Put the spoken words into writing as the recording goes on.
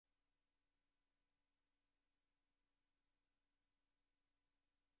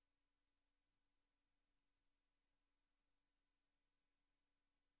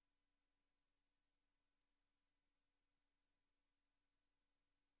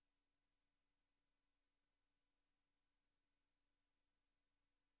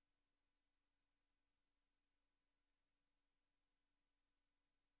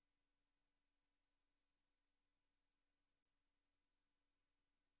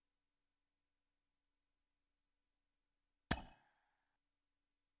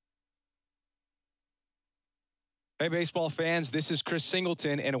Hey, baseball fans, this is Chris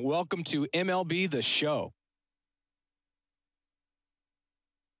Singleton, and welcome to MLB The Show.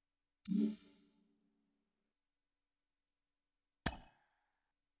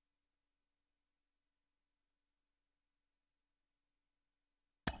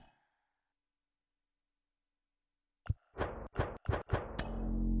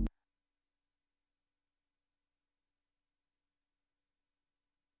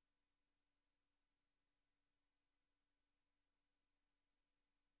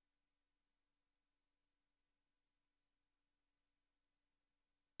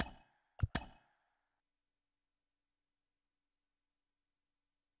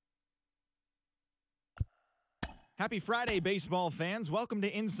 Happy Friday, baseball fans. Welcome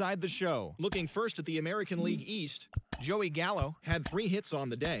to Inside the Show. Looking first at the American League East, Joey Gallo had 3 hits on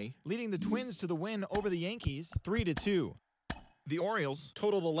the day, leading the Twins to the win over the Yankees 3-2. The Orioles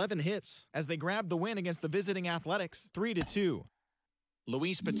totaled 11 hits as they grabbed the win against the visiting Athletics 3-2.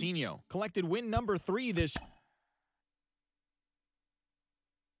 Luis Patino collected win number 3 this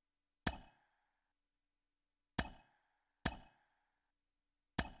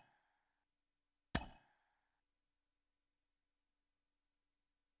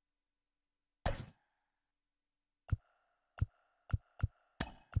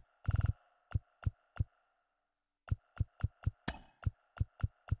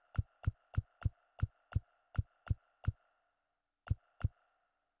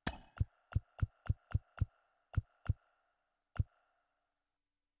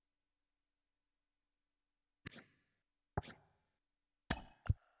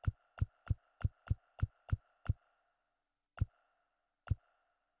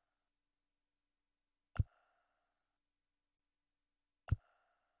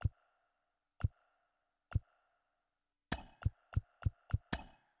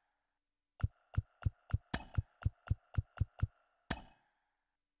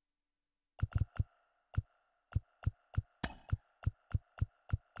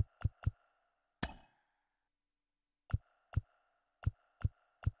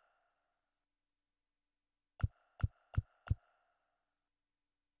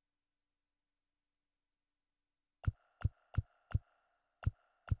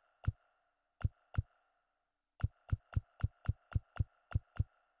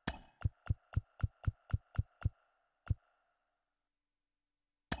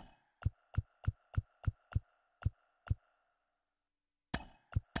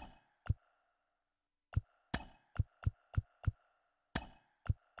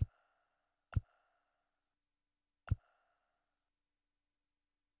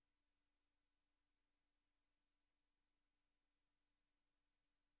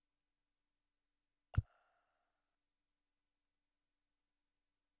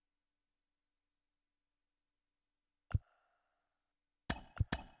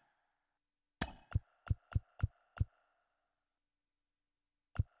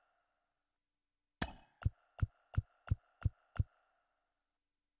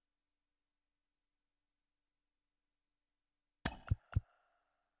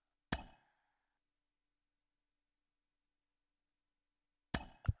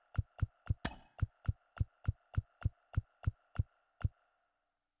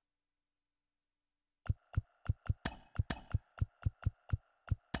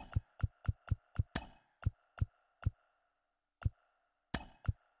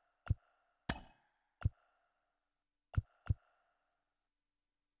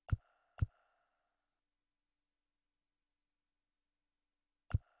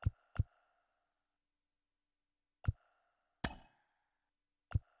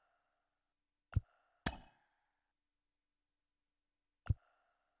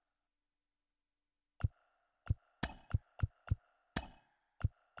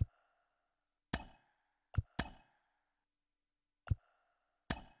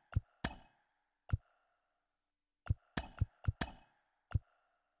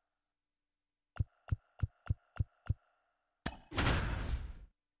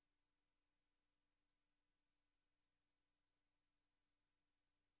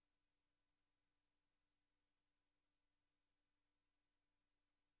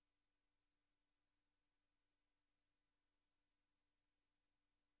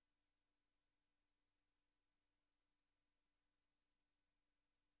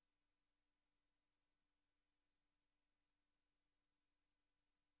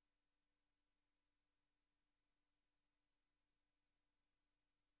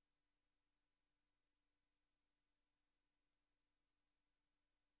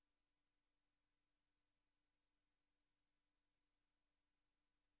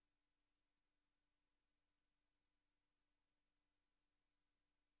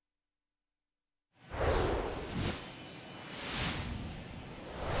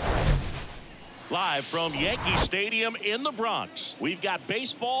Live from Yankee Stadium in the Bronx, we've got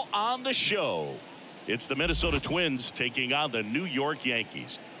baseball on the show. It's the Minnesota Twins taking on the New York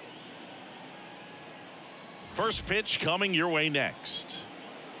Yankees. First pitch coming your way next.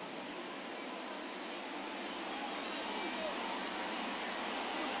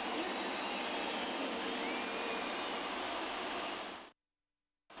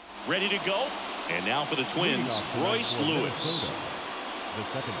 Ready to go. And now for the Twins, Royce Lewis. The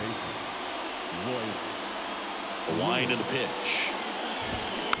second baseman, Royce. A wind of the pitch.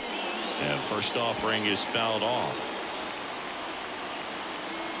 And first offering is fouled off.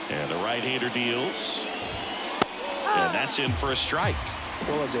 And the right-hander deals. And that's in for a strike.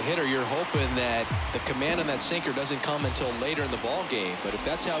 Well, as a hitter, you're hoping that the command on that sinker doesn't come until later in the ball game. But if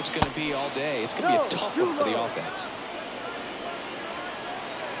that's how it's going to be all day, it's going to be a tough one for the offense.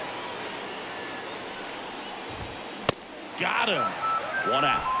 Got him. One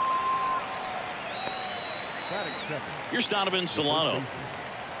out. Batting second. Here's Donovan Solano.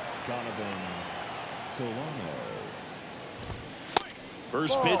 Donovan Solano.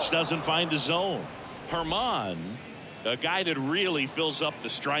 First pitch doesn't find the zone. Herman, a guy that really fills up the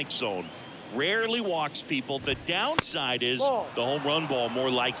strike zone, rarely walks people. The downside is the home run ball more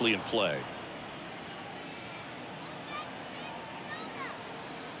likely in play.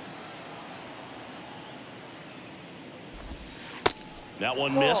 That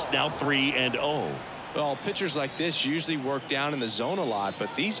one missed. Now 3-0. Well, pitchers like this usually work down in the zone a lot, but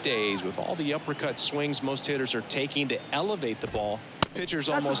these days, with all the uppercut swings most hitters are taking to elevate the ball, pitchers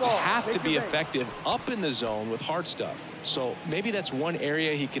almost have to be effective up in the zone with hard stuff. So maybe that's one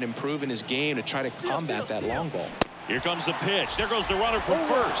area he can improve in his game to try to combat that long ball. Here comes the pitch. There goes the runner from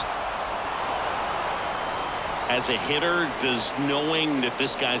first. As a hitter, does knowing that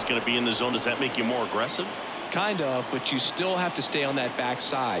this guy's going to be in the zone, does that make you more aggressive? Kind of, but you still have to stay on that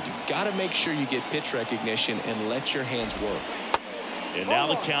backside. You've got to make sure you get pitch recognition and let your hands work. And now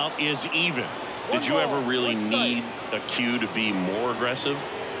the count is even. Did you ever really need a cue to be more aggressive?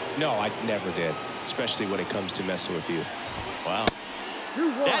 No, I never did, especially when it comes to messing with you. Wow.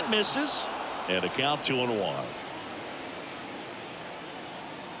 That misses. And a count 2-1.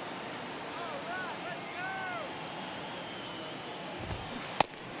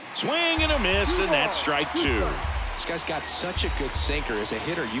 Swing and a miss, and that's strike 2. This guy's got such a good sinker. As a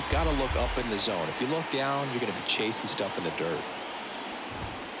hitter, you've got to look up in the zone. If you look down, you're going to be chasing stuff in the dirt.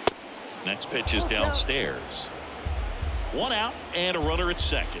 Next pitch is downstairs. One out and a runner at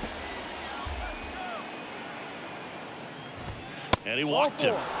second. And he walked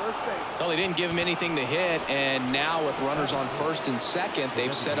him. Well, they didn't give him anything to hit, and now with runners on first and second,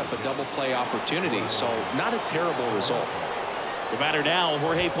 they've set up a double play opportunity. So not a terrible result. The batter now,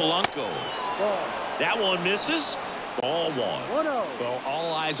 Jorge Polanco. That one misses. Ball 1. Well,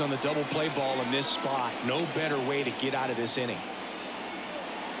 all eyes on the double play ball in this spot. No better way to get out of this inning.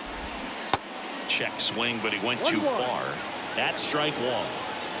 Check swing, but he went too far. That's strike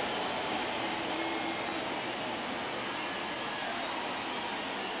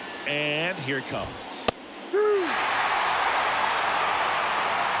 1. And here it comes.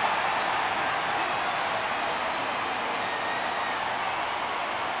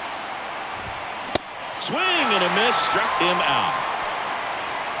 Swing and a miss, struck him out.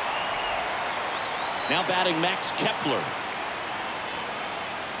 Now batting Max Kepler.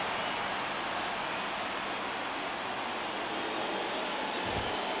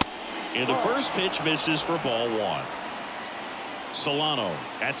 And the first pitch misses for ball 1. Solano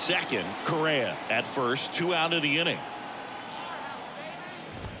at second, Correa at first, 2 out of the inning.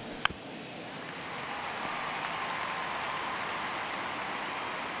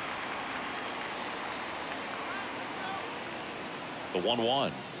 The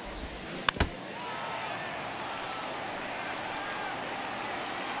 1-1.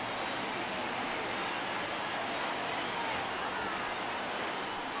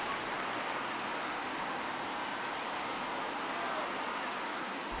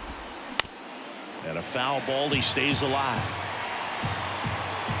 And a foul ball, he stays alive.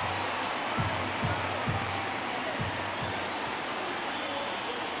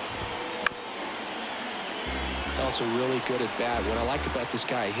 Also really good at bat. What I like about this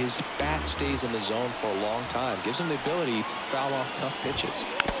guy, his bat stays in the zone for a long time. Gives him the ability to foul off tough pitches.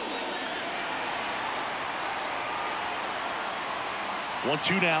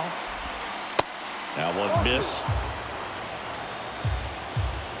 1-2 now. That one missed.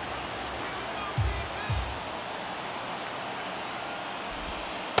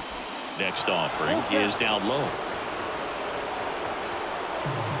 Next offering is down low.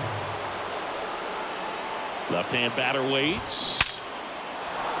 Left-hand batter waits.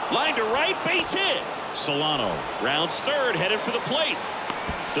 Line to right, base hit. Solano rounds third, headed for the plate.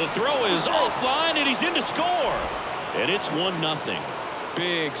 The throw is offline, and he's in to score. And it's 1-0.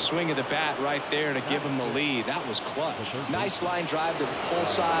 Big swing of the bat right there to give him the lead. That was clutch. Nice line drive to the pull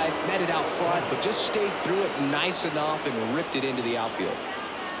side, met it out front, but just stayed through it nice enough and ripped it into the outfield.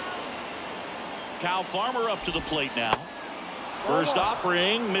 Kyle Farmer up to the plate now. First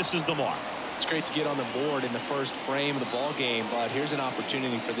offering misses the mark. It's great to get on the board in the first frame of the ball game, but here's an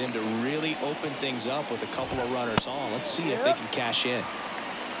opportunity for them to really open things up with a couple of runners on. Let's see if they can cash in.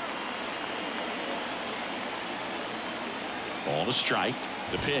 Ball to strike.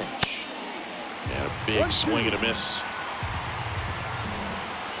 The pitch. And a big swing and a miss.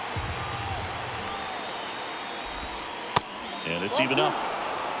 And it's even up.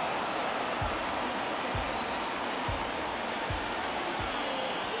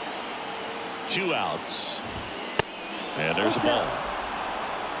 Two outs. And there's a ball.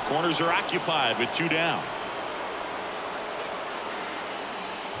 Corners are occupied with two down.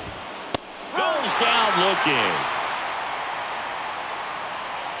 Goes down looking.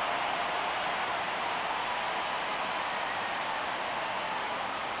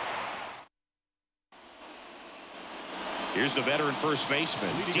 Here's the veteran first baseman,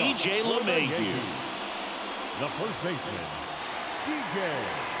 DJ LeMahieu. The first baseman, DJ.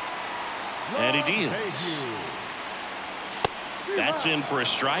 And he deals. That's in for a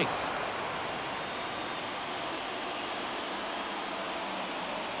strike.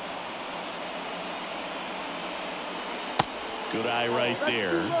 Good eye right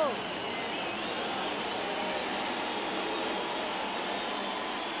there.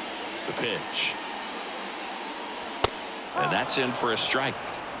 The pitch. And that's in for a strike.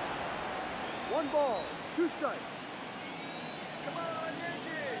 1 ball, 2 strikes. Come on,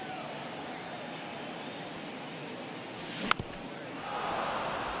 Yankees.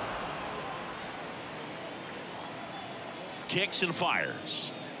 Kicks and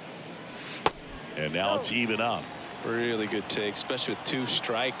fires. And now it's even up. Really good take, especially with 2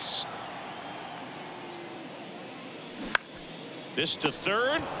 strikes. This to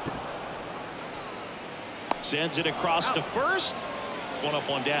third. Sends it across to first. 1 up,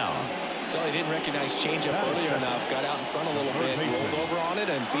 1 down. Well, he didn't recognize changeup earlier enough. Got out in front a little bit, rolled over on it,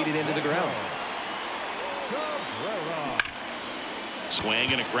 and beat it into the ground.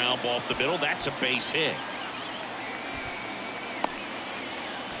 Swing and a ground ball up the middle. That's a base hit.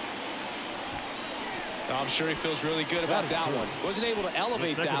 I'm sure he feels really good about that one. Wasn't able to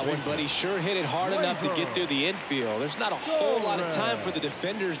elevate that one, but he sure hit it hard enough to get through the infield. There's not a whole lot of time for the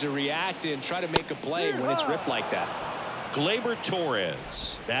defenders to react and try to make a play when it's ripped like that. Gleyber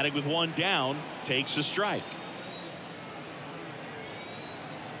Torres, batting with 1 down, takes a strike.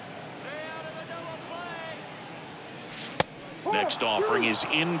 Next offering is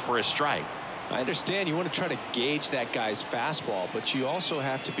in for a strike. I understand you want to try to gauge that guy's fastball, but you also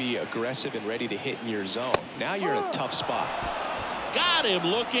have to be aggressive and ready to hit in your zone. Now you're in a tough spot. Got him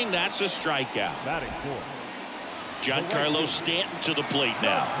looking. That's a strikeout. Batting 4. Giancarlo Stanton to the plate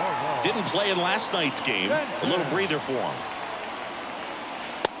now. Didn't play in last night's game. A little breather for him.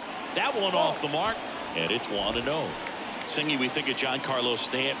 That one off the mark, and it's 1-0. Singy, we think of Giancarlo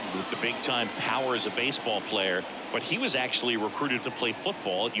Stanton with the big-time power as a baseball player, but he was actually recruited to play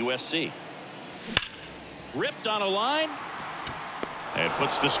football at USC. Ripped on a line and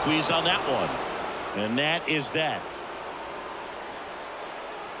puts the squeeze on that one. And that is that.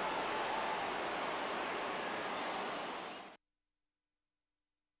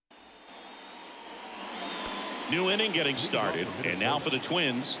 New inning getting started. And now for the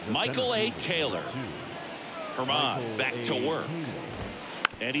Twins, Michael A. Taylor. Herman back to work.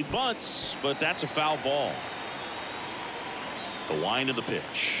 And he bunts, but that's a foul ball. The wind of the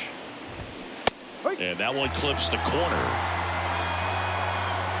pitch. And that one clips the corner.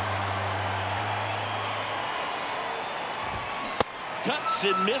 Cuts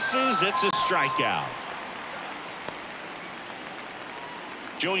and misses. It's a strikeout.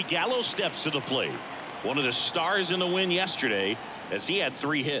 Joey Gallo steps to the plate. One of the stars in the win yesterday as he had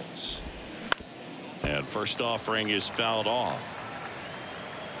 3 hits. And first offering is fouled off.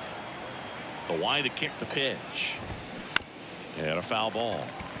 The wind to kick the pitch. And a foul ball.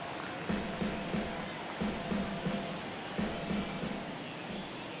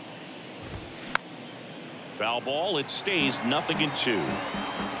 Foul ball. It stays 0-2.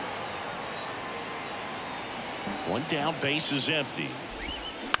 1 down, base is empty.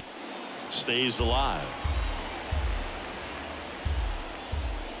 Stays alive.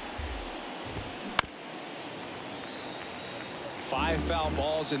 5 foul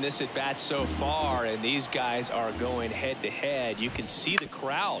balls in this at bat so far, and these guys are going head to head. You can see the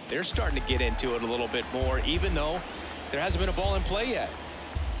crowd. They're starting to get into it a little bit more, even though there hasn't been a ball in play yet.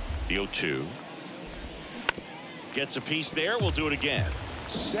 The 0-2. Gets a piece there. We'll do it again.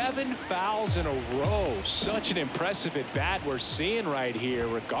 7 fouls in a row. Such an impressive at bat we're seeing right here,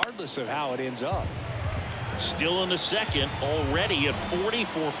 regardless of how it ends up. Still in the second, already at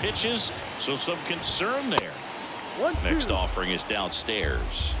 44 pitches, so some concern there. Next offering is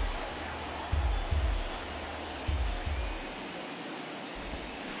downstairs.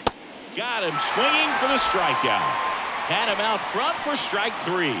 Got him swinging for the strikeout. Had him out front for strike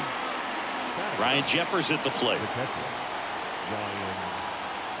 3. Ryan Jeffers at the plate. Ryan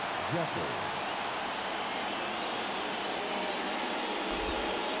Jeffers.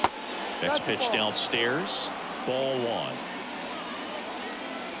 Next pitch downstairs. Ball 1.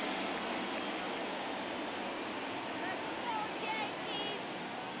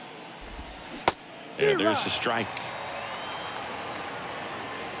 And there's the strike.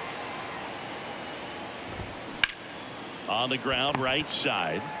 On the ground, right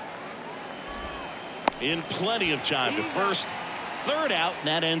side. In plenty of time to first. Third out, and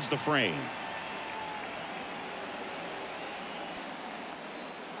that ends the frame.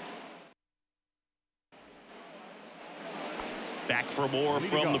 Back for more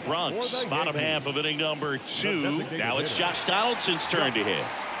from the Bronx. Bottom half of inning number 2. Now it's Josh Donaldson's turn to hit.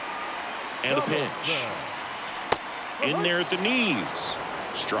 And a pitch. In there at the knees.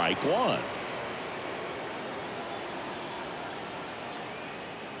 Strike 1.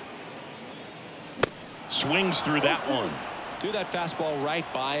 Swings through that one. Threw that fastball right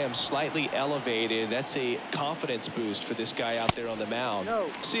by him, slightly elevated. That's a confidence boost for this guy out there on the mound.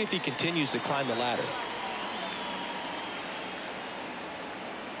 See if he continues to climb the ladder.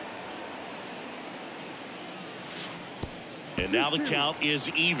 And now the count is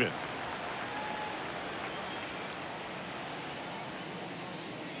even.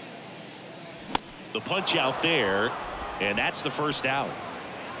 The punch out there, and that's the first out.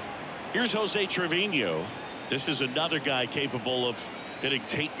 Here's Jose Trevino. This is another guy capable of hitting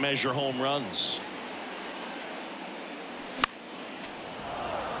tape measure home runs.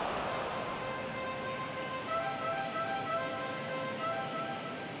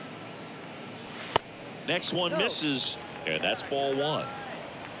 Next one misses, and that's ball 1.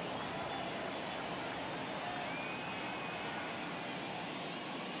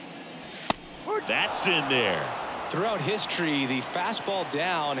 That's in there. Throughout history, the fastball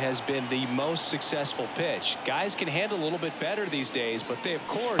down has been the most successful pitch. Guys can handle a little bit better these days, but they, of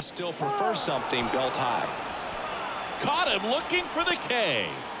course, still prefer something belt high. Caught him looking for the K.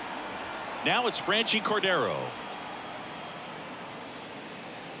 Now it's Franchi Cordero.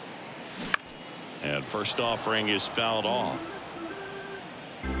 And first offering is fouled off.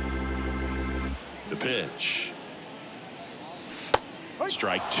 The pitch.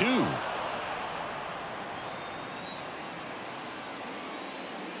 Strike 2.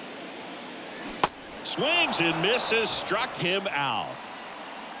 Swings and misses, struck him out.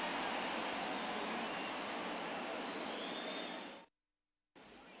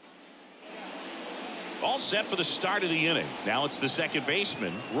 All set for the start of the inning. Now it's the second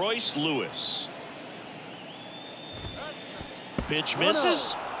baseman, Royce Lewis. Pitch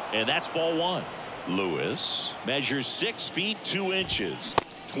misses, and that's ball 1. Lewis measures 6 feet 2 inches.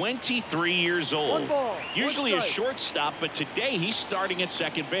 23 years old. Usually a shortstop, but today he's starting at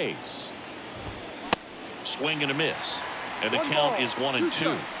second base. Swing and a miss, and the count is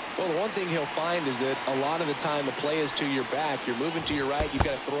 1-2. Well, the one thing he'll find is that a lot of the time the play is to your back. You're moving to your right. You've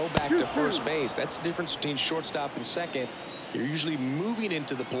got to throw back to first base. That's the difference between shortstop and second. You're usually moving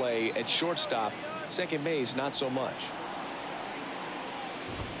into the play at shortstop. Second base, not so much.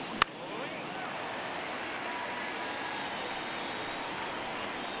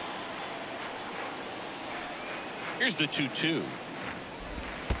 Here's the 2-2.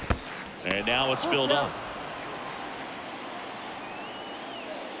 And now it's filled up.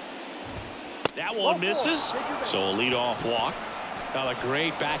 That one misses, so a leadoff walk. Now a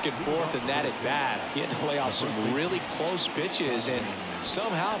great back and forth in that at bat. He had to lay off some really close pitches, and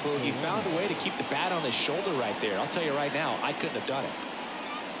somehow, Boog, he found a way to keep the bat on his shoulder right there. I'll tell you right now, I couldn't have done it.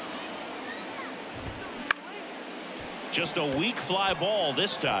 Just a weak fly ball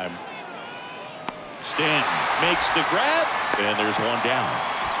this time. Stanton makes the grab, and there's one down.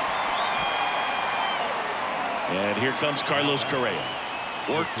 And here comes Carlos Correa.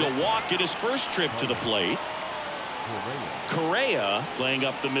 Worked a walk at his first trip to the plate. Correa playing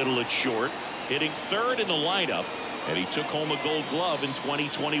up the middle at short, hitting third in the lineup, and he took home a Gold Glove in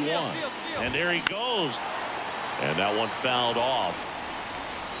 2021. And there he goes. And that one fouled off.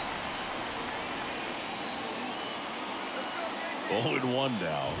 0-1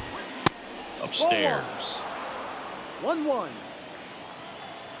 now. Upstairs. 1-1.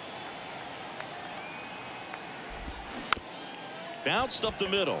 Bounced up the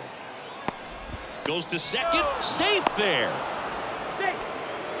middle. Goes to second. Safe there.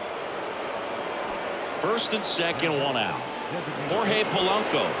 First and second, one out. Jorge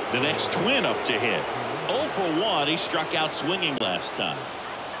Polanco, the next Twin up to hit. 0 for 1. He struck out swinging last time.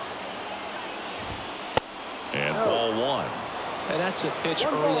 And ball one. And that's a pitch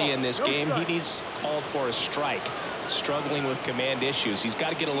early in this game. He needs called for a strike. Struggling with command issues. He's got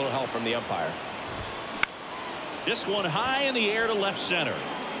to get a little help from the umpire. This one high in the air to left center.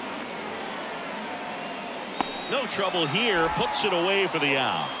 No trouble here. Puts it away for the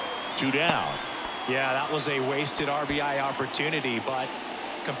out. 2 down. Yeah, that was a wasted RBI opportunity, but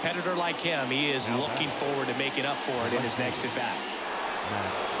a competitor like him, he is looking forward to making up for it in his next at bat.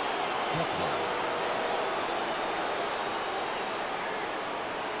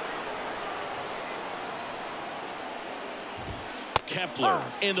 Kepler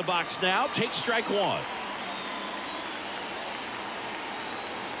in the box now. Takes strike one.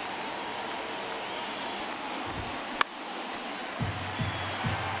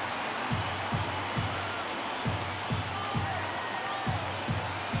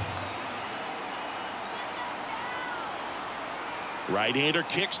 Right-hander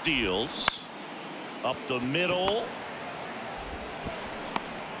kicks, deals up the middle,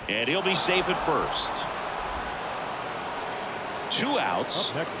 and he'll be safe at first. 2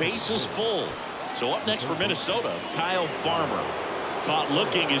 outs, bases full. So up next for Minnesota, Kyle Farmer. Caught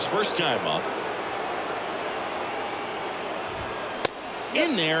looking his first time up.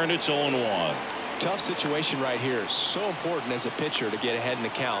 In there, and it's 0-1. Tough situation right here. So important as a pitcher to get ahead in the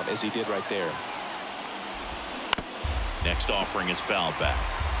count as he did right there. Next offering is fouled back.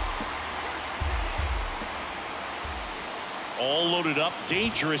 All loaded up.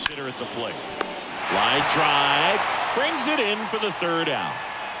 Dangerous hitter at the plate. Line drive. Brings it in for the 3rd out.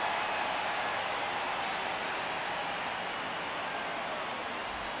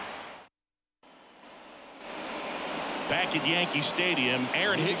 Back at Yankee Stadium,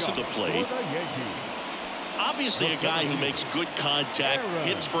 Aaron Hicks at the plate. Obviously a guy who makes good contact,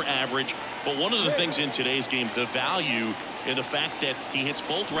 hits for average, but one of the things in today's game, the value in the fact that he hits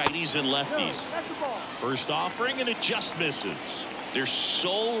both righties and lefties. First offering, and it just misses. They're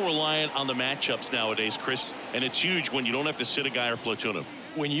so reliant on the matchups nowadays, Chris, and it's huge when you don't have to sit a guy or platoon him.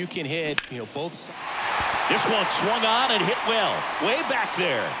 When you can hit, both sides. This one swung on and hit well, way back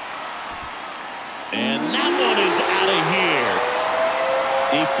there. And that one is out of here.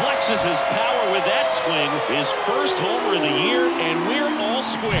 He flexes his power with that swing, his first homer of the year, and we're all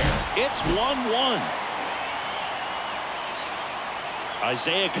square. It's 1-1.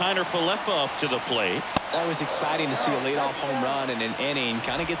 Isaiah Kiner-Falefa up to the plate. That was exciting to see a leadoff home run in an inning.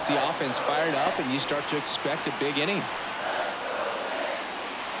 Kind of gets the offense fired up, and you start to expect a big inning.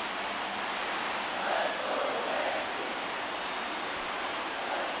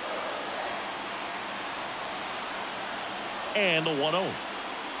 And the 1-0.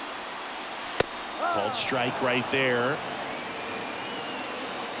 Called strike right there.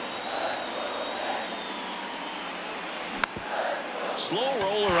 Slow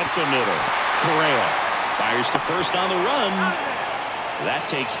roller up the middle. Correa fires to first on the run. That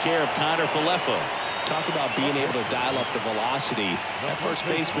takes care of Kiner-Falefa. Talk about being able to dial up the velocity. That first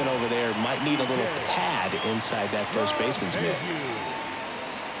baseman over there might need a little pad inside that first baseman's mitt.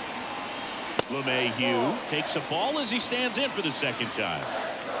 LeMahieu takes a ball as he stands in for the second time.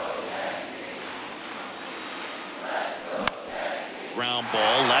 Ground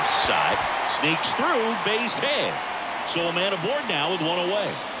ball left side. Sneaks through, base hit. So a man aboard now with one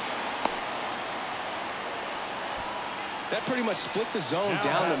away. That pretty much split the zone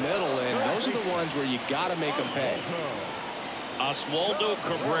down the middle, and those are the ones where you got to make them pay. Oswaldo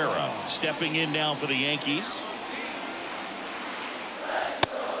Cabrera stepping in now for the Yankees.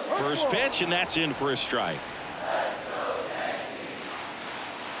 First pitch, and that's in for a strike.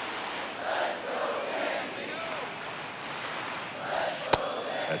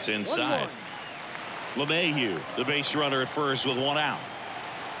 That's inside. LeMahieu, the base runner at first with one out.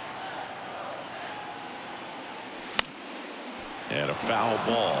 And a foul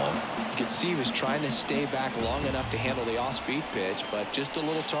ball. You could see he was trying to stay back long enough to handle the off-speed pitch, but just a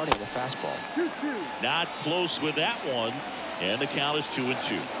little tardy on the fastball. Not close with that one, and the count is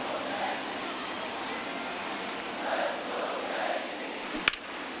 2-2.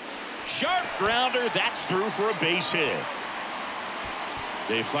 Sharp grounder, that's through for a base hit.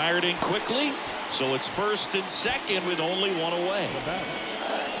 They fired in quickly, So it's first and second with only one away.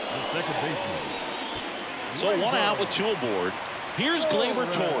 Second baseman. So one out with two aboard. Here's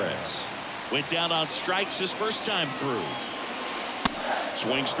Gleyber Torres. Went down on strikes his first time through.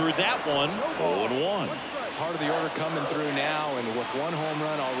 Swings through that one. 0-1. Part of the order coming through now, and with one home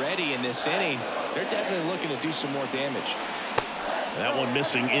run already in this inning, they're definitely looking to do some more damage. That one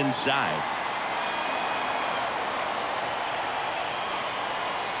missing inside.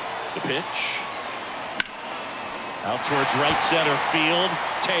 The pitch. Out towards right center field.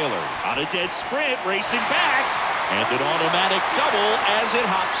 Taylor on a dead sprint, racing back. And an automatic double as it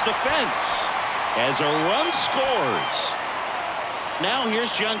hops the fence. As a run scores. Now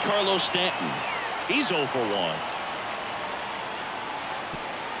here's Giancarlo Stanton. He's 0 for 1.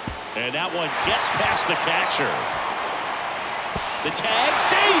 And that one gets past the catcher. The tag,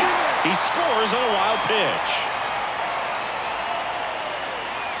 save! He scores on a wild pitch.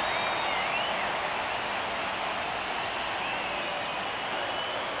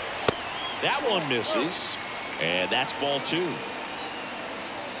 That one misses. And that's ball 2.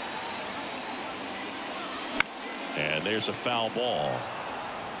 And there's a foul ball.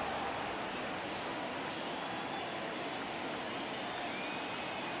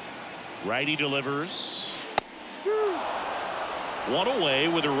 Righty delivers. One away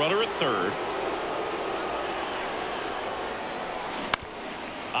with a runner at third.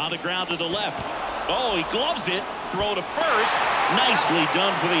 On the ground to the left. Oh, he gloves it. Throw to first. Nicely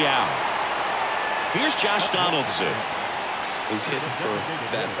done for the out. Here's Josh Donaldson. He's hitting for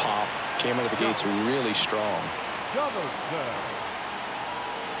that pop. Came out of the gates really strong.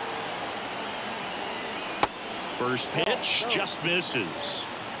 First pitch just misses.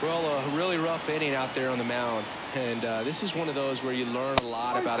 Well, a really rough inning out there on the mound. And this is one of those where you learn a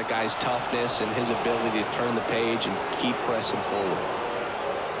lot about a guy's toughness and his ability to turn the page and keep pressing forward.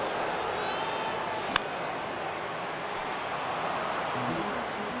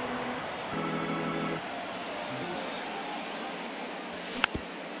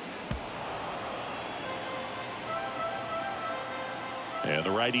 And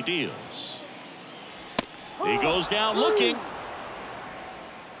the righty deals. He goes down looking.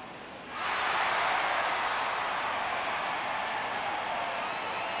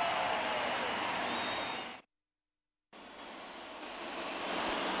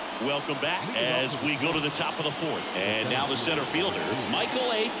 Welcome back as we go to the top of the fourth. And now the center fielder,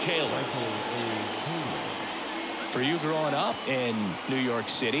 Michael A. Taylor. For you growing up in New York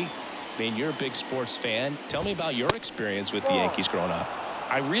City, I mean, you're a big sports fan. Tell me about your experience with the Yankees growing up.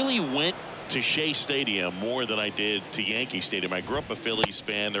 I really went to Shea Stadium more than I did to Yankee Stadium. I grew up a Phillies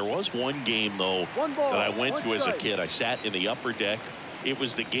fan. There was one game, though, that I went to as a kid. I sat in the upper deck. It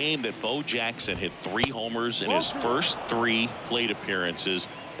was the game that Bo Jackson hit 3 homers in his first 3 plate appearances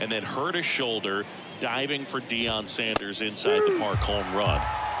and then hurt his shoulder diving for Deion Sanders inside the park home run.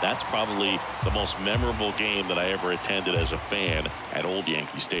 That's probably the most memorable game that I ever attended as a fan at Old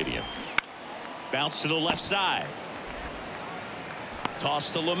Yankee Stadium. Bounce to the left side.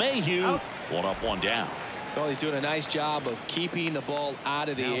 Toss to LeMahieu. 1 up, 1 down. Well, he's doing a nice job of keeping the ball out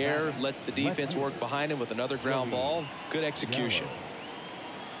of the air. Lets the defense work behind him with another ground ball. Good execution.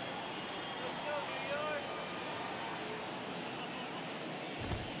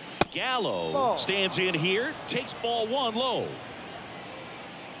 Gallo stands in here. Takes ball 1 low.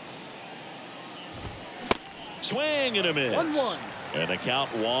 Swing and a miss. 1-1. And the count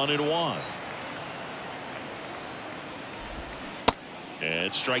 1-1.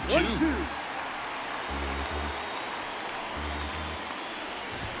 And strike 2. 1-2.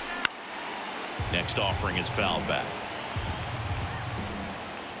 Next offering is fouled back.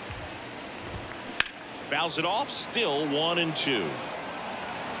 Fouls it off. Still 1-2.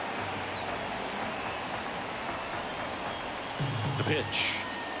 The pitch.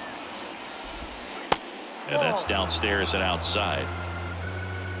 And that's downstairs and outside.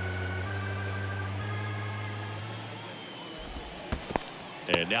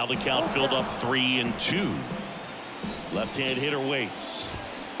 And now the count filled up 3-2. Left-hand hitter waits.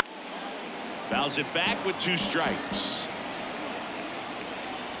 Fouls it back with 2 strikes.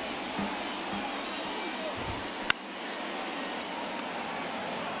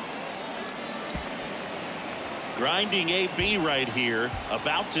 Grinding AB right here.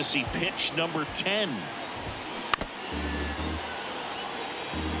 About to see pitch number 10.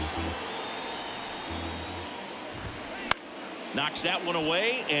 Knocks that one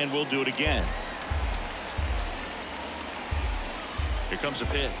away, and we'll do it again. Here comes a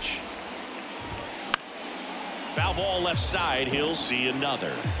pitch. Foul ball left side. He'll see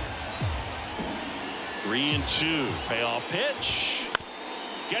another. 3-2. Payoff pitch.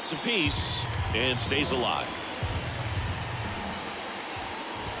 Gets a piece and stays alive.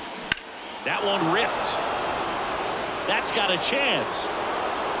 That one ripped. That's got a chance.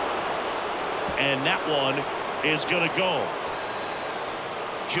 And that one is going to go.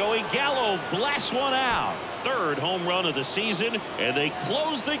 Joey Gallo blasts one out. Third home run of the season, and they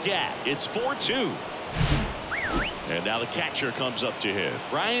close the gap. It's 4-2. And now the catcher comes up to hit.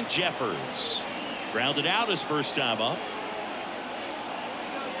 Ryan Jeffers grounded out his first time up.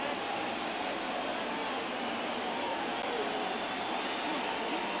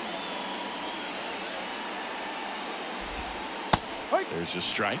 There's a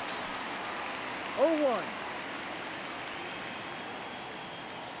strike. 0-1.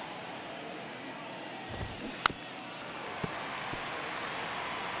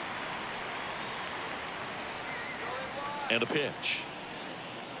 And a pitch.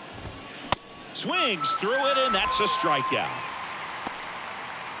 Swings through it, and that's a strikeout.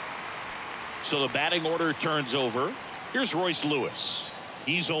 So the batting order turns over. Here's Royce Lewis.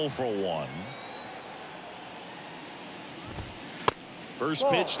 He's 0 for 1. First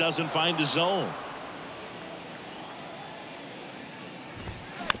pitch doesn't find the zone.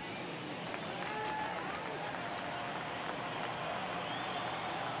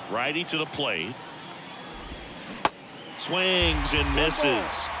 Righty to the plate. Swings and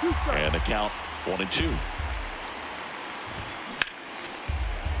misses. And the count 1-2.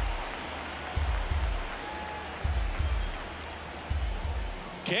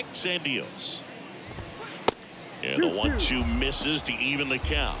 Kicks and deals. And the 1-2 misses to even the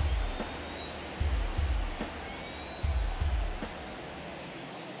count.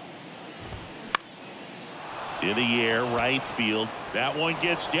 In the air, right field. That one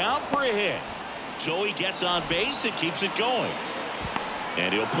gets down for a hit. So he gets on base and keeps it going.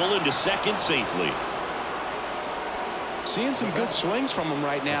 And he'll pull into second safely. Seeing some good swings from him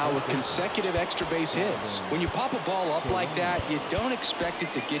right now with consecutive extra base hits. When you pop a ball up like that, you don't expect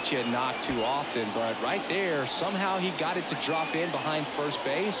it to get you a knock too often, but right there, somehow he got it to drop in behind first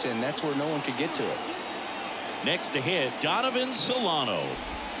base, and that's where no one could get to it. Next to hit, Donovan Solano.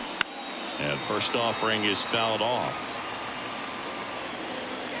 And first offering is fouled off.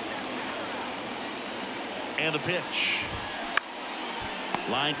 And the pitch.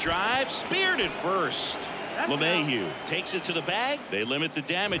 Line drive, speared at first. LeMahieu takes it to the bag. They limit the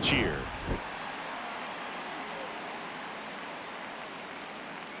damage here.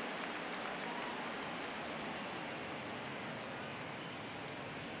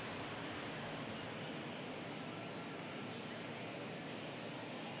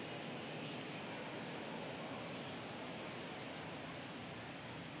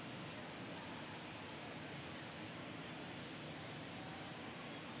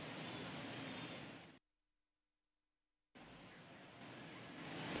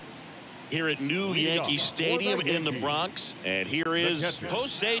 Here at New Yankee Stadium in the Bronx. And here is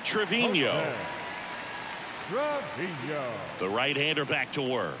Jose Trevino. The right-hander back to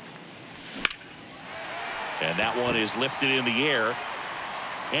work. And that one is lifted in the air.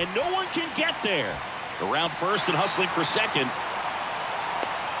 And no one can get there. Around first and hustling for second.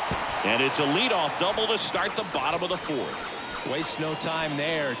 And it's a leadoff double to start the bottom of the fourth. Waste no time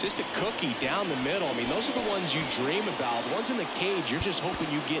there. Just a cookie down the middle. I mean, those are the ones you dream about. Ones in the cage, you're just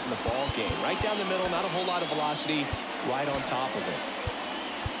hoping you get in the ball game. Right down the middle, not a whole lot of velocity, right on top of it.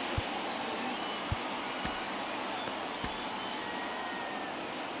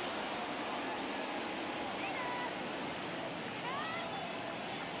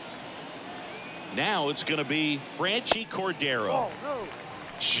 Now it's going to be Franchi Cordero. Oh, no.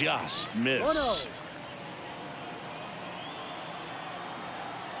 Just missed.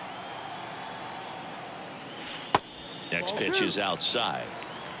 Next pitch is outside.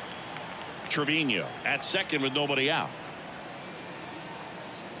 Trevino at second with nobody out.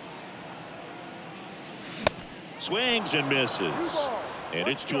 Swings and misses. And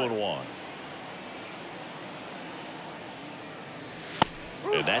it's 2-1.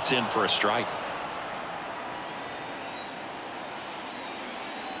 And that's in for a strike.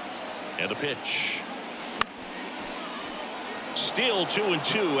 And a pitch. Still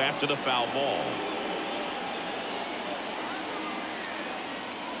 2-2 after the foul ball.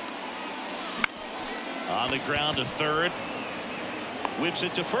 On the ground to third. Whips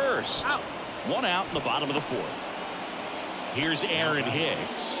it to first. One out in the bottom of the fourth. Here's Aaron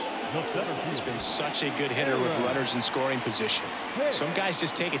Hicks. He's been such a good hitter with runners in scoring position. Some guys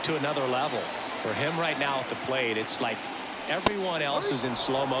just take it to another level. For him right now at the plate, it's like everyone else is in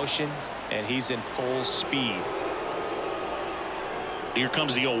slow motion and he's in full speed. Here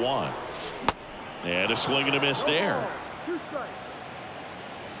comes the 0-1. And a swing and a miss there.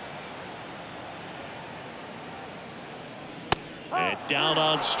 And down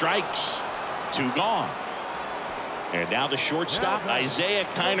on strikes. 2 gone. And now the shortstop, Isaiah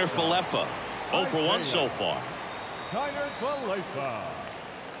Kiner-Falefa. 0 for 1 so far. Kiner-Falefa.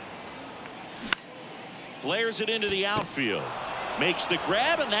 Flares it into the outfield. Makes the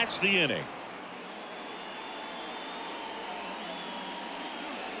grab, and that's the inning.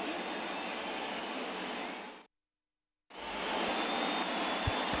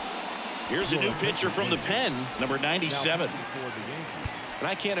 Here's a new pitcher from the pen, number 97. And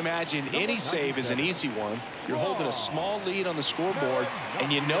I can't imagine any save is an easy one. You're holding a small lead on the scoreboard,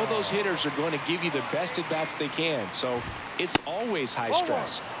 and you know those hitters are going to give you the best at-bats they can. So it's always high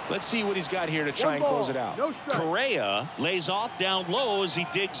stress. Let's see what he's got here to try and close it out. Correa lays off down low as he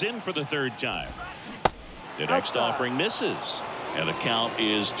digs in for the 3rd time. The next offering misses, and the count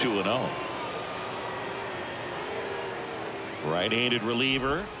is 2-0. Right-handed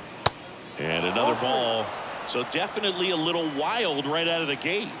reliever. And another ball. So definitely a little wild right out of the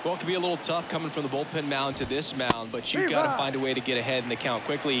gate. Well, it can be a little tough coming from the bullpen mound to this mound, but you've got to find a way to get ahead in the count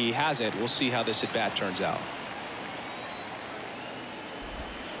quickly. He hasn't. We'll see how this at-bat turns out.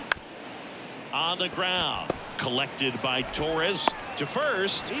 On the ground. Collected by Torres to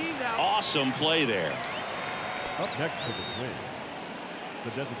first. Awesome play there. Up next to the Twins, the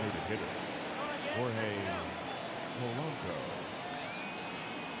designated hitter, Jorge Polanco.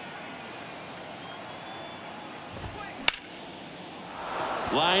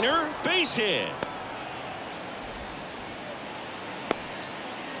 Liner, base hit.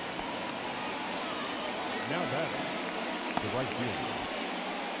 Now batting, the right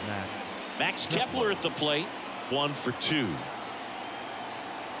fielder, Max Kepler at the plate. 1 for 2.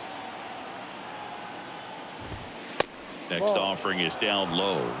 Next offering is down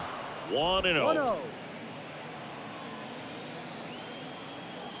low. 1-0.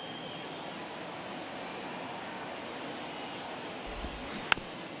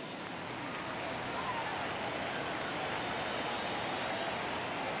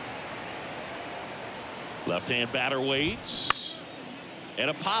 Left-hand batter waits. And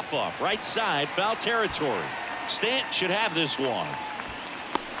a pop-up. Right side, foul territory. Stant should have this one.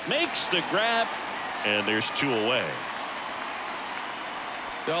 Makes the grab. And there's 2 away.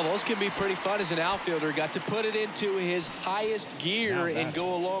 Well, those can be pretty fun as an outfielder. Got to put it into his highest gear and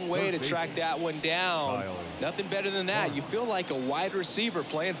go a long way to track that one down. Nothing better than that. You feel like a wide receiver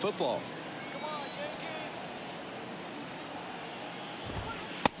playing football.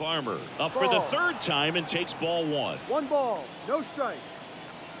 Farmer up for the 3rd time and takes ball 1. 1 ball, no strike.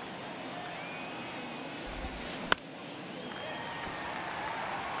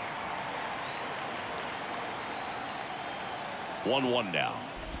 One now.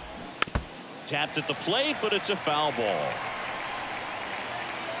 Tapped at the plate, but it's a foul ball.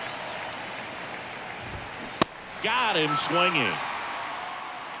 Got him swinging.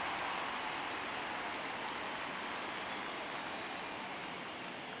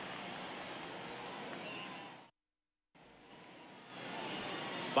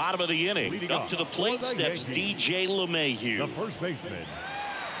 Bottom of the inning. Leading up off to the plate steps DJ LeMahieu. the first baseman,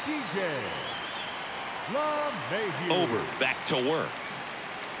 DJ LeMahieu. Over, back to work.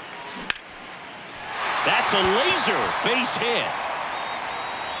 That's a laser base hit.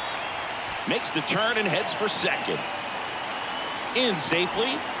 Makes the turn and heads for second. In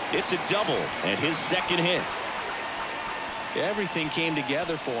safely. It's a double and his 2nd hit. Everything came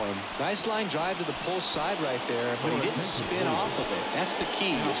together for him. Nice line drive to the pull side right there, but he didn't spin off of it. That's the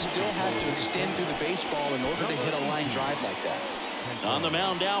key. You still have to extend through the baseball in order to hit a line drive like that. On the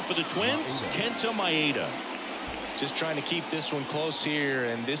mound now for the Twins, Kenta Maeda. Just trying to keep this one close here,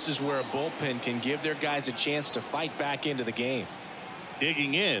 and this is where a bullpen can give their guys a chance to fight back into the game.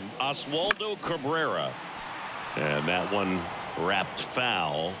 Digging in, Oswaldo Cabrera. And that one wrapped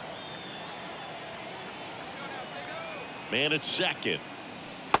foul. Man at second.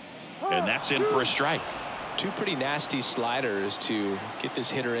 And that's in for a strike. 2 pretty nasty sliders to get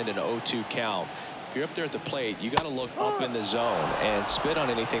this hitter in an 0-2 count. If you're up there at the plate, you got to look up in the zone and spit on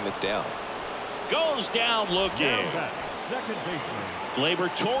anything that's down. Goes down looking. Second baseman, Gleyber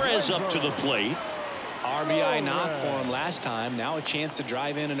Torres up to the plate. RBI knock for him last time. Now a chance to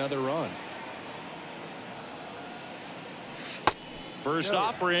drive in another run. First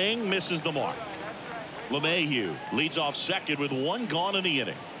offering misses the mark. LeMahieu leads off second with 1 gone in the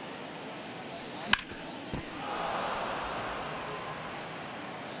inning.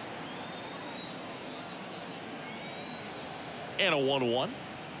 And a 1-1.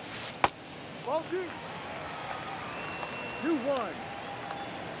 Ball 2-1.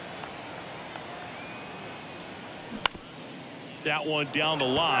 That one down the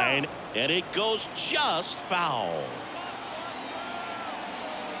line, and it goes just foul.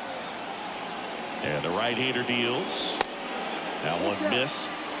 right-hander deals. That one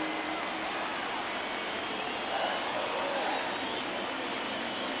missed.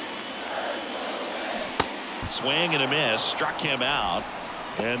 Swing and a miss. Struck him out.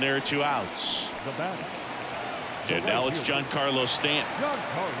 And there are 2 outs. The batter. And now it's Giancarlo Stanton.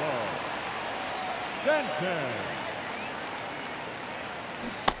 Giancarlo Stanton.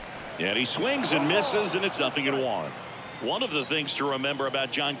 And he swings and misses, and it's 0-1. One of the things to remember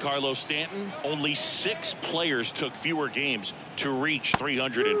about Giancarlo Stanton, only 6 players took fewer games to reach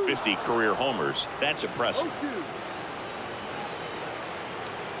 350 career homers. That's impressive.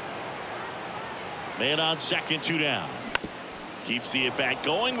 Man on second, 2 down. Keeps the at-bat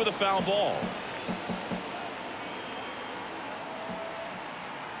going with a foul ball.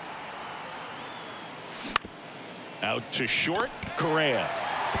 Out to short, Correa.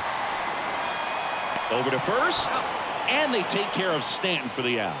 Over to first, and they take care of Stanton for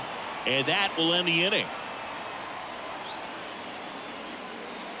the out. And that will end the inning.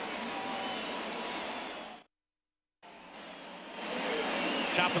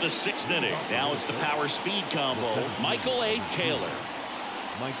 Top of the 6th inning. Now it's the power speed combo. Michael A. Taylor.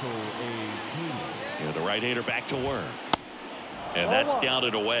 Michael A. Taylor. The right-hander back to work. And that's down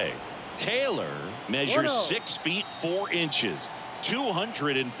and away. Taylor measures 6 feet 4 inches,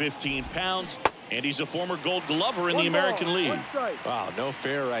 215 pounds, and he's a former Gold Glover in the American League. Wow, no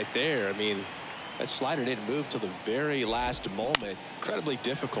fair right there. I mean, that slider didn't move till the very last moment. Incredibly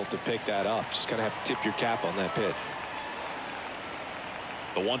difficult to pick that up. Just kind of have to tip your cap on that pitch.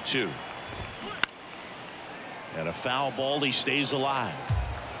 The 1-2. And a foul ball. He stays alive.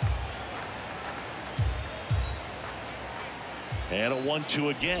 And a 1-2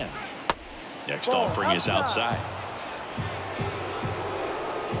 again. Next offering is outside.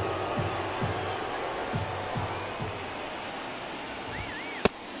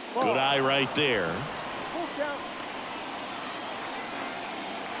 Good eye right there.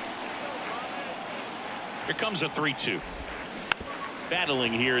 Here comes a 3-2.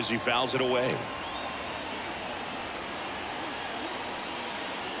 Battling here as he fouls it away.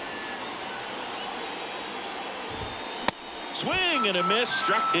 Swing and a miss,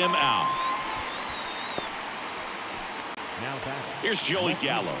 struck him out. Now back. Here's Joey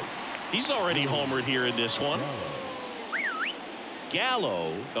Gallo. He's already homered here in this one.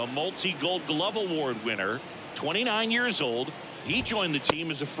 Gallo, a multi-Gold Glove Award winner, 29 years old. He joined the team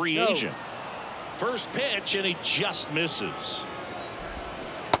as a free agent. First pitch, and he just misses.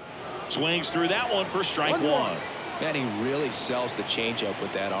 Swings through that one for strike 1. Man, he really sells the changeup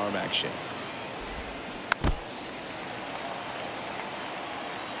with that arm action.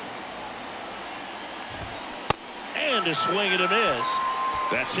 And a swing and a miss.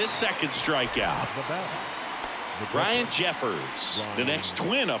 That's his 2nd strikeout. Brian Jeffers, the next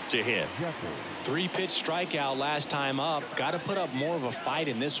Twin up to hit. 3-pitch strikeout last time up. Got to put up more of a fight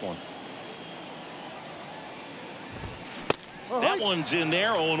in this one. That one's in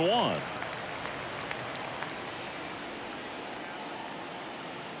there, 0-1.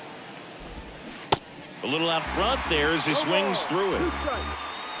 A little out front there as he swings through it.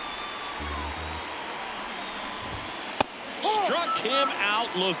 Struck him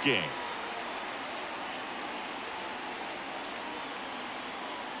out looking.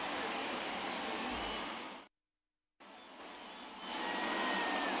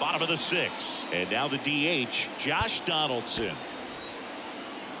 Bottom of the 6th, and now the DH, Josh Donaldson.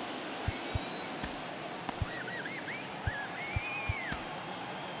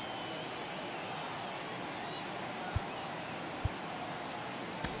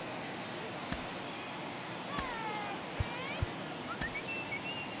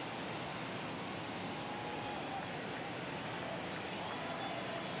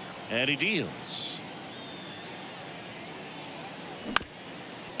 And he deals.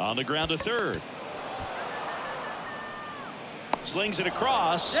 On the ground to third. Slings it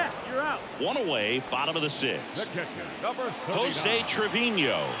across. Yeah, you're out. 1 away, bottom of the 6th. The catcher, number 39. Jose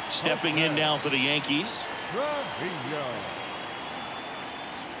Trevino stepping in now for the Yankees. Trevino.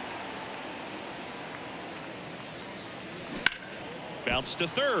 Bounce to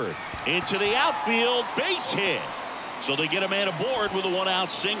third. Into the outfield. Base hit. So they get a man aboard with a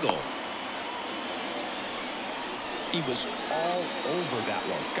 1-out single. He was all over that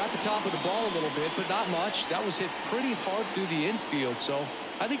one. Got the top of the ball a little bit, but not much. That was hit pretty hard through the infield, so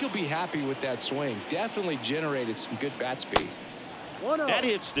I think he'll be happy with that swing. Definitely generated some good bat speed. That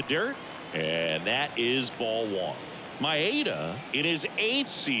hits the dirt, and that is ball 1. Maeda, in his 8th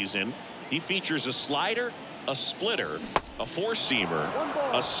season, he features a slider, a splitter, a 4-seamer,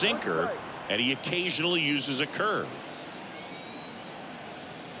 a sinker, and he occasionally uses a curve.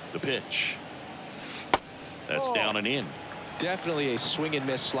 The pitch. That's down and in. Definitely a swing and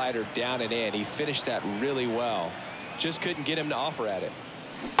miss slider down and in. He finished that really well. Just couldn't get him to offer at it.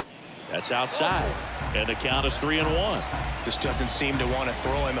 That's outside. And the count is 3-1. Just doesn't seem to want to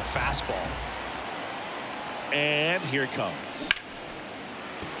throw him a fastball. And here it comes.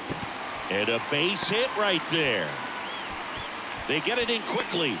 And a base hit right there. They get it in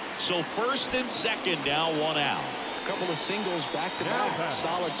quickly. So first and second, now one out. A couple of singles back to back.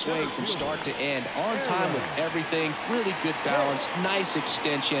 Solid swing from start to end. On time with everything. Really good balance. Nice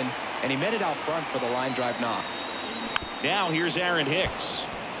extension. And he met it out front for the line drive knock. Now here's Aaron Hicks.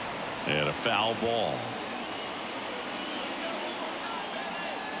 And a foul ball.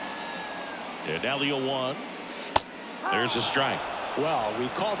 And now the 0-1. There's a strike. Well, we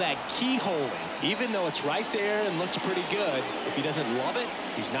call that keyholing. Even though it's right there and looks pretty good, if he doesn't love it,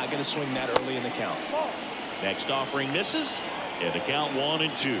 he's not going to swing that early in the count. Next offering misses. And the count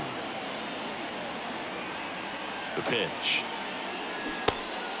 1-2. The pitch.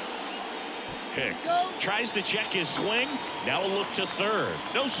 Hicks tries to check his swing. Now a look to third.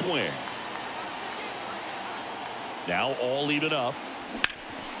 No swing. Now all even up.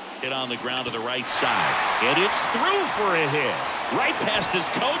 Hit on the ground to the right side. And it's through for a hit. Right past his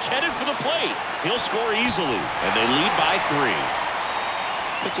coach, headed for the plate. He'll score easily. And they lead by 3.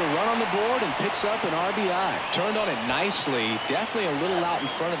 Puts a run on the board and picks up an RBI. Turned on it nicely. Definitely a little out in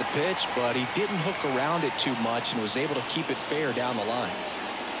front of the pitch, but he didn't hook around it too much and was able to keep it fair down the line.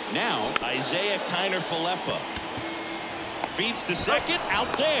 Now Isaiah Kiner-Falefa feeds to second,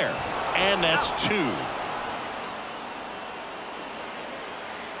 out there, and that's 2.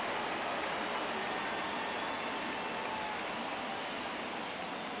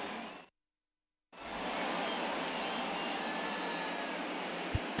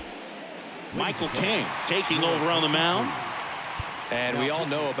 Michael King taking over on the mound. And we all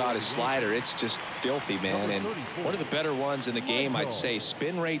know about his slider. It's just filthy, man. And one of the better ones in the game, I'd say.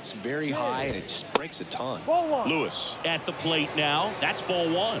 Spin rate's very high, and it just breaks a ton. Lewis at the plate now. That's ball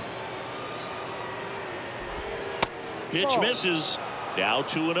 1. Pitch misses. Now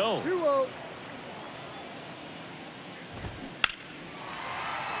 2-0.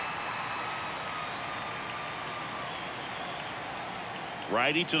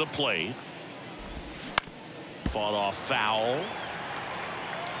 Righty to the plate. Fought off foul.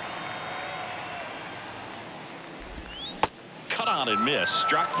 Cut on and miss.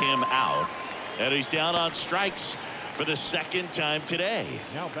 Struck him out. And he's down on strikes for the second time today.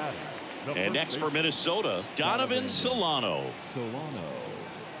 Now batting. And next for Minnesota, Donovan Solano.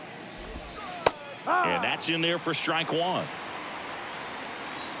 And that's in there for strike 1.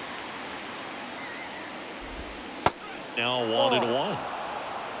 Now 1-1.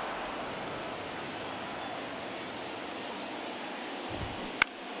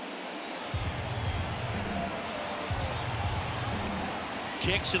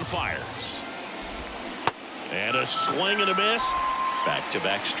 Kicks and fires. And a swing and a miss.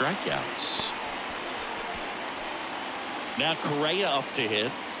 Back-to-back strikeouts. Now Correa up to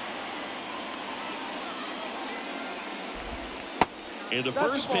hit. And the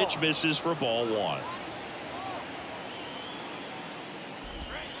first pitch misses for ball 1.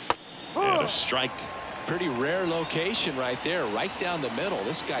 And a strike. Pretty rare location right there, right down the middle.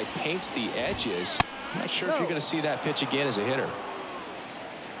 This guy paints the edges. I'm not sure if you're going to see that pitch again as a hitter.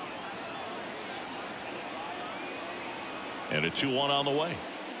 And a 2-1 on the way.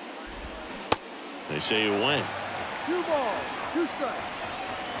 They say you win. 2 balls, 2 strikes.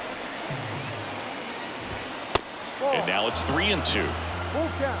 And now it's 3-2. Full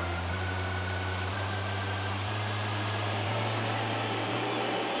count.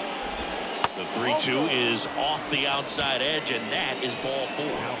 The 3-2 is off the outside edge, and that is ball 4.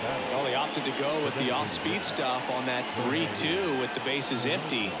 Well, he opted to go with the off-speed stuff on that 3-2 with the bases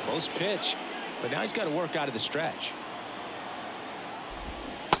empty. Close pitch, but now he's got to work out of the stretch.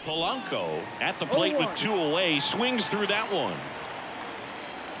 Polanco at the plate with 2 away, swings through that one.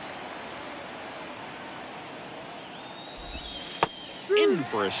 In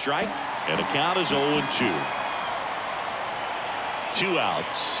for a strike, and the count is 0-2. 2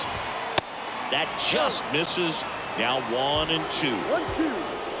 outs. That just misses. Now 1-2.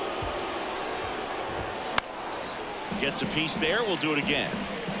 1-2. Gets a piece there. We'll do it again.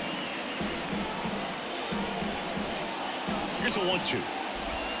 Here's a 1-2.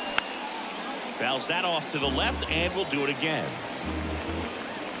 Fouls that off to the left, and we'll do it again.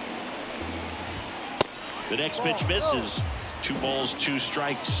 The next pitch misses. 2 balls, 2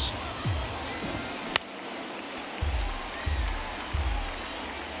 strikes.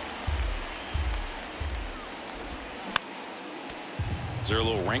 there a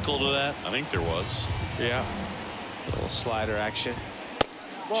little wrinkle to that? I think there was. Yeah. A little slider action.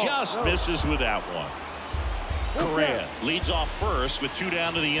 Just misses with that one. Correa leads off first with 2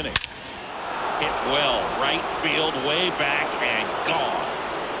 down to the inning. Hit well, right field, way back, and gone.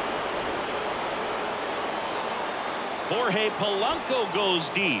 Jorge Polanco goes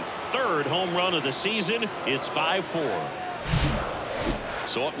deep. 3rd home run of the season. It's 5-4.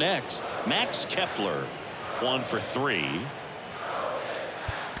 So up next, Max Kepler, 1 for 3.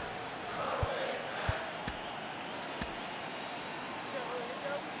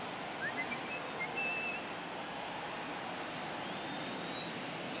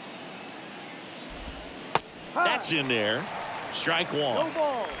 That's in there. Strike 1. No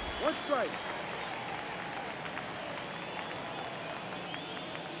ball. 1 strike.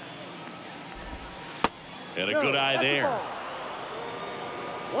 And a good eye there.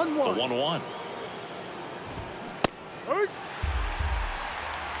 1-1. The 1-1.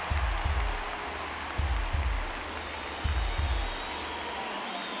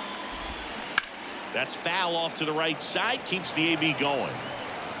 That's foul off to the right side. Keeps the AB going.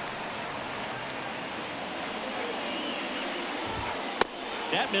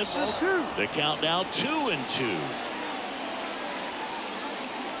 That misses. The count now 2-2.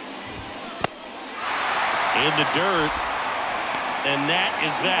 In the dirt. And that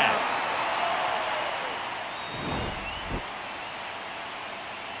is that.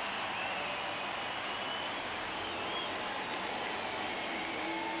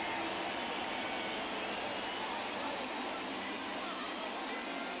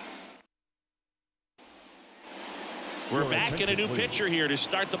 We're back in a new pitcher here to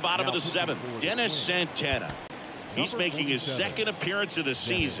start the bottom of the 7th. Dennis Santana. He's making his 2nd appearance of the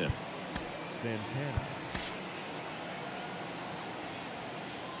season. Santana.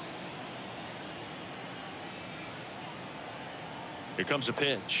 Here comes a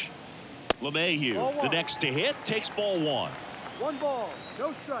pitch. LeMahieu, the next to hit, takes ball 1. 1 ball,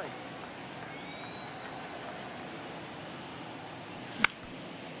 no strike.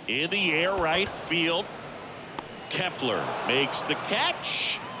 In the air, right field. Kepler makes the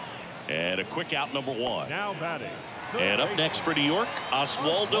catch. And a quick out, number 1. Now batting. And up next for New York,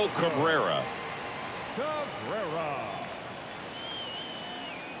 Oswaldo Cabrera. Cabrera.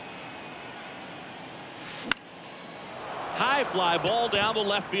 High fly ball down the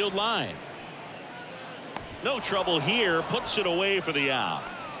left field line. No trouble here. Puts it away for the out.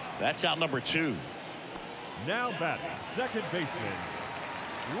 That's out number 2. Now batting. Second baseman.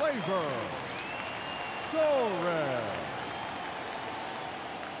 Labor.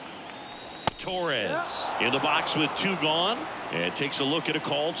 Torres in the box with 2 gone and takes a look at a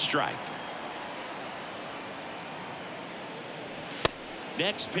called strike.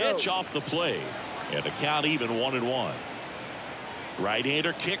 Next pitch off the plate and the count even 1-1.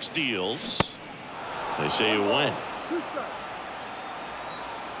 Right-hander kicks, deals. They say it went.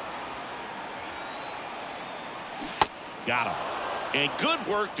 Got him. And good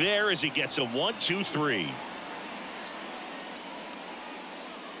work there as he gets a 1-2-3.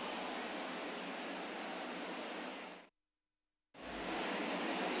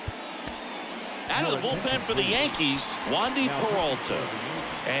 Out of the bullpen for the Yankees, Wandy Peralta.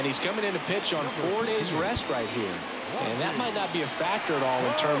 And he's coming in to pitch on 4 days rest right here. And that might not be a factor at all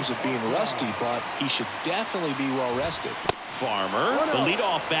in terms of being rusty, but he should definitely be well rested. Farmer, the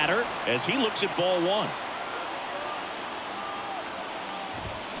leadoff batter, as he looks at ball 1.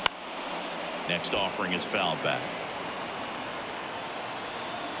 Next offering is fouled back.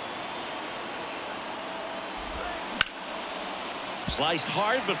 Sliced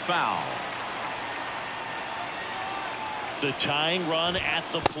hard but foul. The tying run at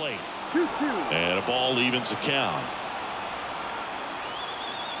the plate. 2-2. And a ball evens the count.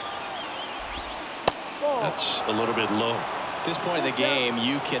 That's a little bit low. At this point in the game,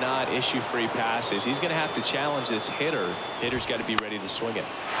 you cannot issue free passes. He's going to have to challenge this hitter. Hitter's got to be ready to swing it.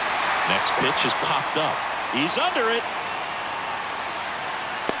 Next pitch is popped up. He's under it.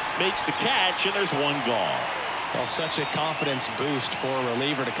 Makes the catch, and there's 1 gone. Well, such a confidence boost for a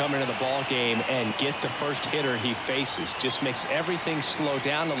reliever to come into the ball game and get the first hitter he faces. Just makes everything slow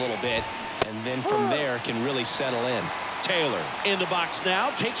down a little bit, and then from there can really settle in. Taylor in the box now,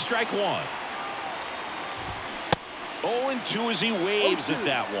 takes strike 1. 0-2 as he waves at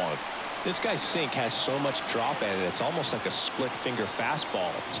that one. This guy's sink has so much drop in it. It's almost like a split finger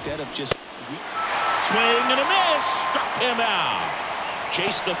fastball instead of just swing and a miss. Struck him out.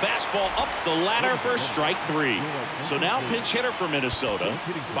 Chase the fastball up the ladder for strike 3. So now pinch hitter for Minnesota,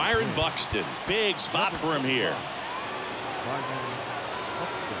 Byron Buxton. Big spot for him here.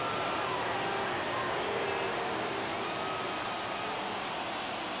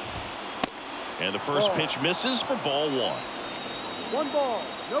 And the first pitch misses for ball one. 1 ball,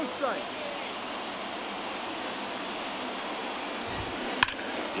 no strike.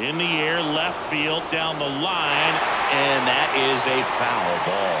 In the air, left field, down the line, and that is a foul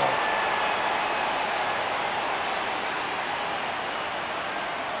ball.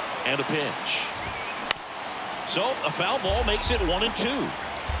 And a pitch. So a foul ball makes it 1-2.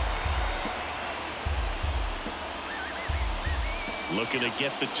 Looking to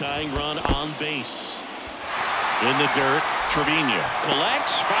get the tying run on base. In the dirt, Trevino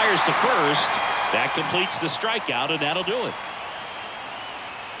collects, fires to first. That completes the strikeout, and that'll do it.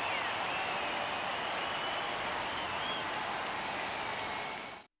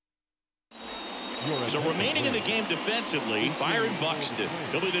 So remaining in the game defensively, Byron Buxton.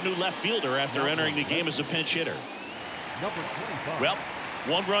 He'll be the new left fielder after entering the game as a pinch hitter. Well,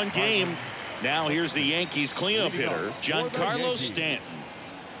 1-run game. Now here's the Yankees cleanup hitter, Giancarlo Stanton.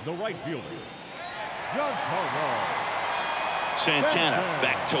 The right fielder, Giancarlo Santana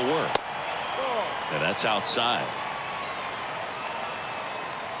back to work. And that's outside.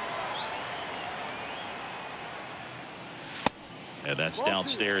 And that's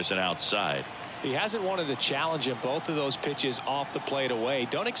downstairs and outside. He hasn't wanted to challenge him. Both of those pitches off the plate away.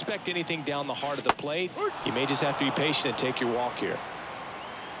 Don't expect anything down the heart of the plate. You may just have to be patient and take your walk here.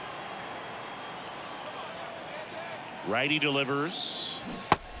 Righty delivers.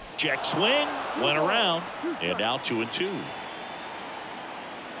 Check swing. Went around. And now 2-2.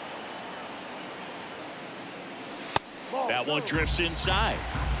 That one drifts inside.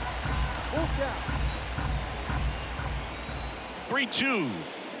 3-2.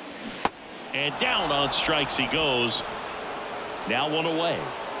 And down on strikes he goes. Now 1 away.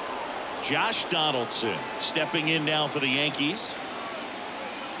 Josh Donaldson stepping in now for the Yankees.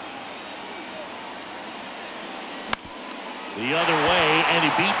 The other way, and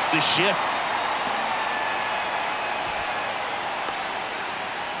he beats the shift.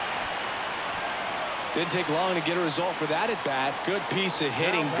 Didn't take long to get a result for that at bat. Good piece of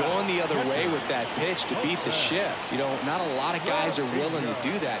hitting going the other way with that pitch to beat the shift. You know, not a lot of guys are willing to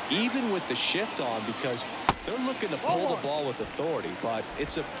do that, even with the shift on, because they're looking to pull the ball with authority. But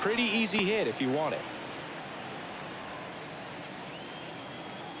it's a pretty easy hit if you want it.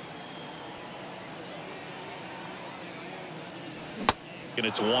 And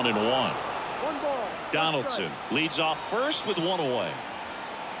it's 1-1. Donaldson leads off first with 1 away.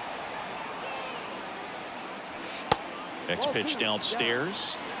 Next pitch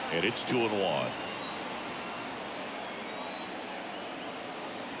downstairs, and it's 2-1.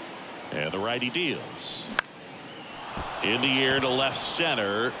 And the righty deals. In the air to left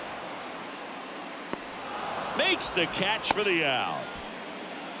center. Makes the catch for the out.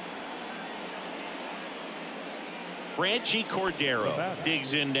 Franchi Cordero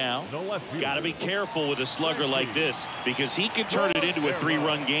digs in now. Got to be careful with a slugger like this because he can turn it into a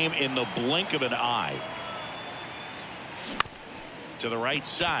 3-run game in the blink of an eye. To the right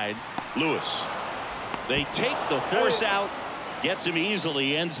side, Lewis. They take the force out. Gets him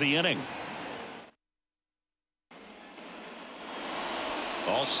easily, ends the inning.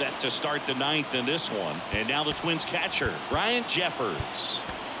 All set to start the 9th in this one. And now the Twins catcher, Brian Jeffers.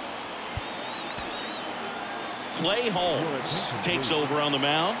 Clay Holmes takes over on the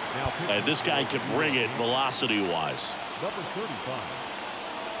mound. And this guy can bring it velocity-wise. Number 35,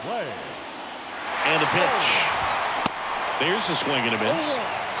 Clay. And the pitch. There's a swing and a miss.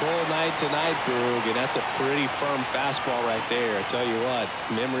 Cold night tonight, Boog, and that's a pretty firm fastball right there. I tell you what,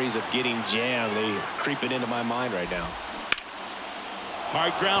 memories of getting jammed, they're creeping into my mind right now.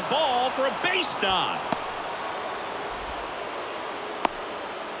 Hard ground ball for a base knock.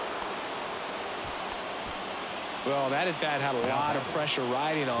 Well, that at bat had a lot of pressure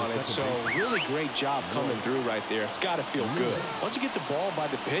riding on it, so really great job coming through right there. It's got to feel good. Once you get the ball by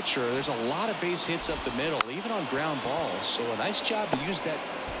the pitcher, there's a lot of base hits up the middle, even on ground balls. So a nice job to use that.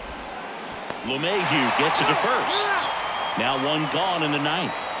 LeMahieu gets it to first. Now 1 gone in the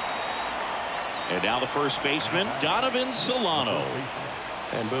 9th. And now the first baseman, Donovan Solano.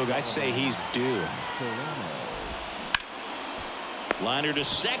 And Boog, I'd say he's due. Liner to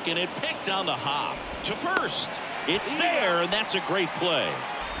second and picked on the hop. To first. It's there, and that's a great play.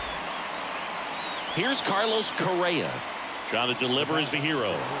 Here's Carlos Correa. Trying to deliver as the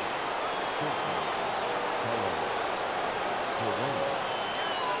hero.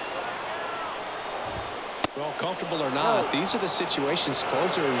 Well, comfortable or not, these are the situations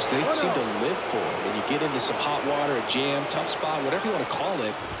closers they seem to live for. When you get into some hot water, a jam, tough spot, whatever you want to call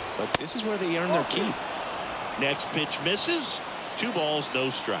it. But this is where they earn their keep. Next pitch misses. 2 balls,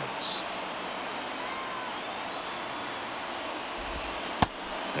 no strikes.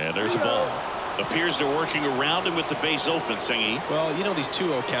 And there's a ball. Appears they're working around him with the base open, Singy. Well, you know, these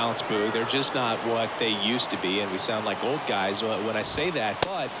 2-0 counts, Boo, they're just not what they used to be, and we sound like old guys when I say that.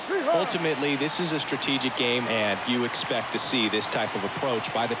 But ultimately, this is a strategic game, and you expect to see this type of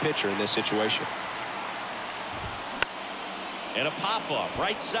approach by the pitcher in this situation. And a pop-up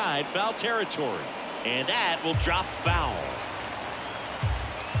right side, foul territory. And that will drop foul.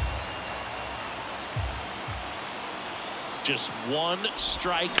 Just one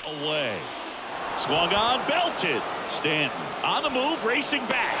strike away. Swung on, belted. Stanton on the move, racing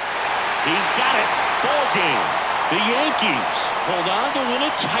back. He's got it. Ball game. The Yankees hold on to win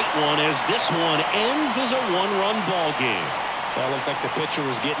a tight one as this one ends as a one-run ball game. Well, it looked like the pitcher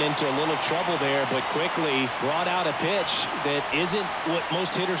was getting into a little trouble there, but quickly brought out a pitch that isn't what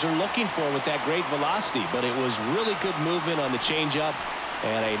most hitters are looking for with that great velocity. But it was really good movement on the changeup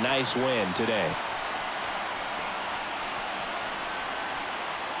and a nice win today.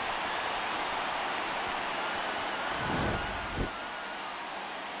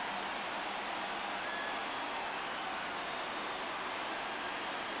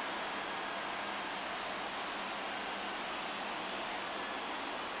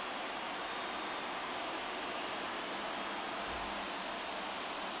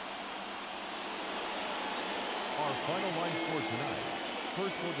 Our final line for tonight.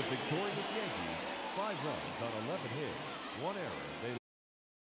 First for the victorious Yankees, 5 runs on 11 hits, 1 error. They